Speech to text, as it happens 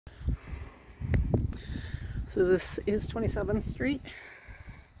So this is 27th Street.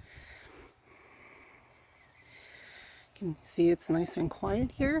 You can see it's nice and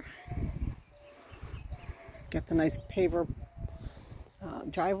quiet here. Got the nice paver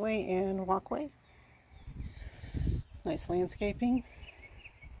driveway and walkway. Nice landscaping.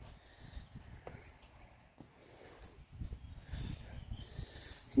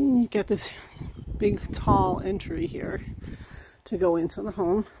 And you get this big tall entry here to go into the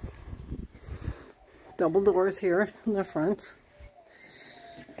home. Double doors here in the front.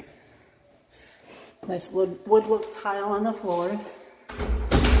 Nice wood look tile on the floors.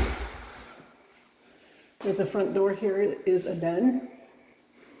 At the front door here is a den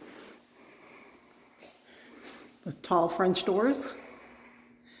with tall French doors.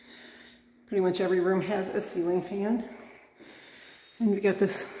 Pretty much every room has a ceiling fan. And you get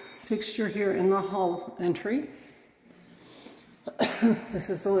this fixture here in the hall entry.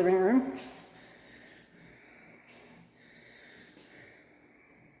 This is the living room.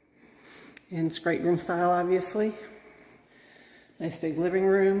 And it's great room style, obviously. Nice big living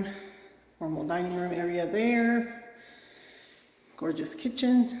room, formal dining room area there. Gorgeous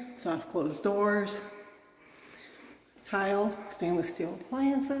kitchen, soft closed doors, tile, stainless steel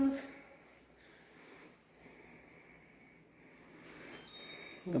appliances.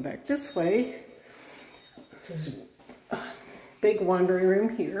 Go back this way. This is a big laundry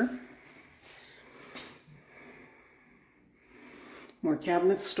room here. More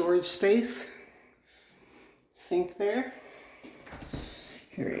cabinets, storage space, sink there.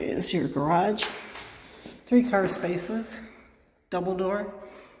 Here is your garage. 3 car spaces, double door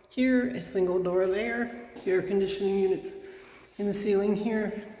here, a single door there. Air conditioning units in the ceiling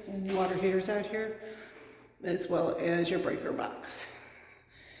here, and your water heaters out here, as well as your breaker box.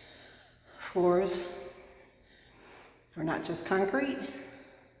 Floors are not just concrete,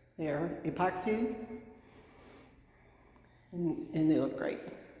 they are epoxy. And they look great,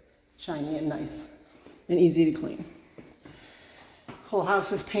 shiny and nice, and easy to clean. Whole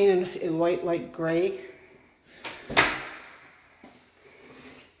house is painted a light gray.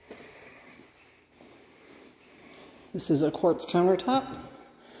 This is a quartz countertop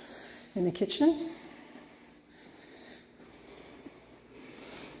in the kitchen.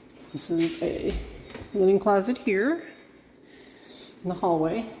 This is a linen closet here in the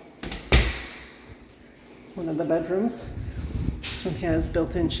hallway. One of the bedrooms. This one has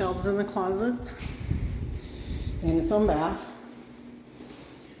built-in shelves in the closet and its own bath.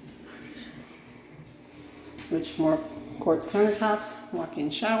 Which more quartz countertops,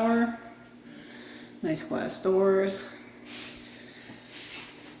 walk-in shower, nice glass doors.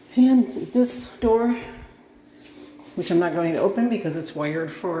 And this door, which I'm not going to open because it's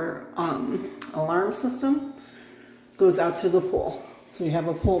wired for alarm system, goes out to the pool. So you have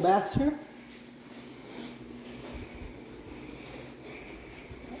a pool bath here.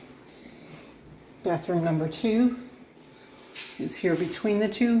 Bathroom number 2 is here between the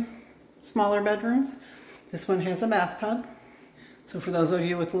 2 smaller bedrooms. This one has a bathtub. So for those of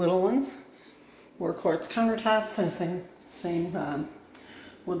you with little ones, more quartz countertops and same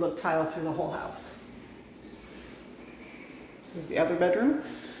wood look tile through the whole house. This is the other bedroom.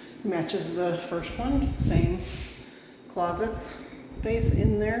 Matches the first one. Same closets space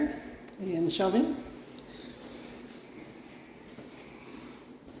in there and shelving.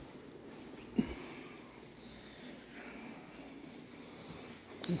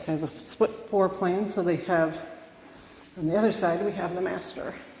 This has a split floor plan, so they have, on the other side, we have the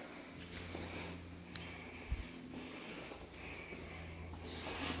master.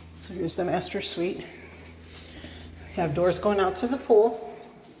 So here's the master suite. Have doors going out to the pool.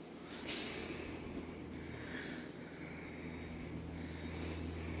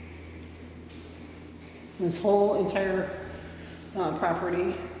 This whole entire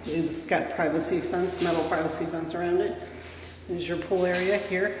property is got privacy fence, metal privacy fence around it. There's your pool area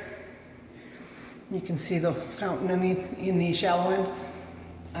here. You can see the fountain in the shallow end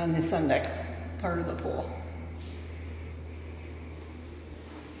on the sun deck part of the pool.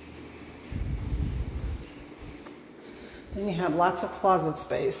 Then you have lots of closet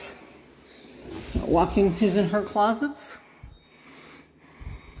space. Walk-in his and her closets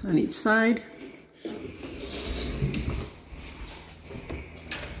on each side.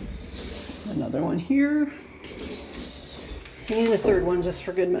 Another one here. And a third one just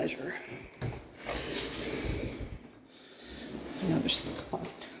for good measure. Another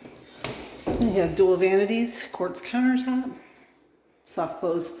closet. And you have dual vanities, quartz countertop, soft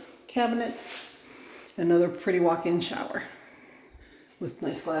close cabinets, another pretty walk-in shower with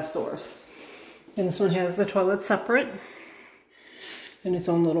nice glass doors. And this one has the toilet separate and its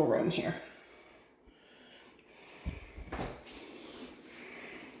own little room here.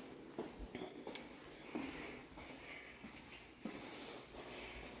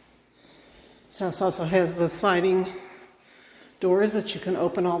 house also has the sliding doors that you can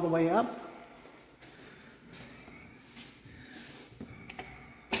open all the way up.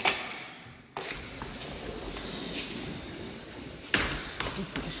 They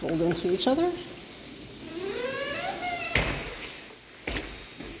fold into each other.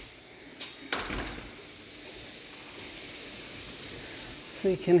 So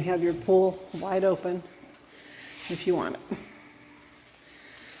you can have your pool wide open if you want it.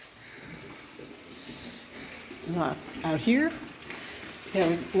 Out here, you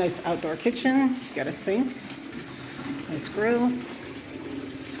have a nice outdoor kitchen. You got a sink, nice grill,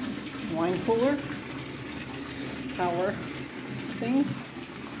 wine cooler, power things.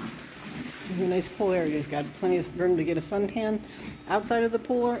 And a nice pool area. You've got plenty of room to get a suntan outside of the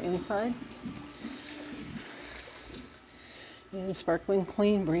pool or inside. And a sparkling,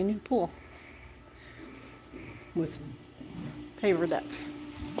 clean, brand new pool with paver deck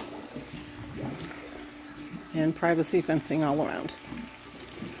and privacy fencing all around.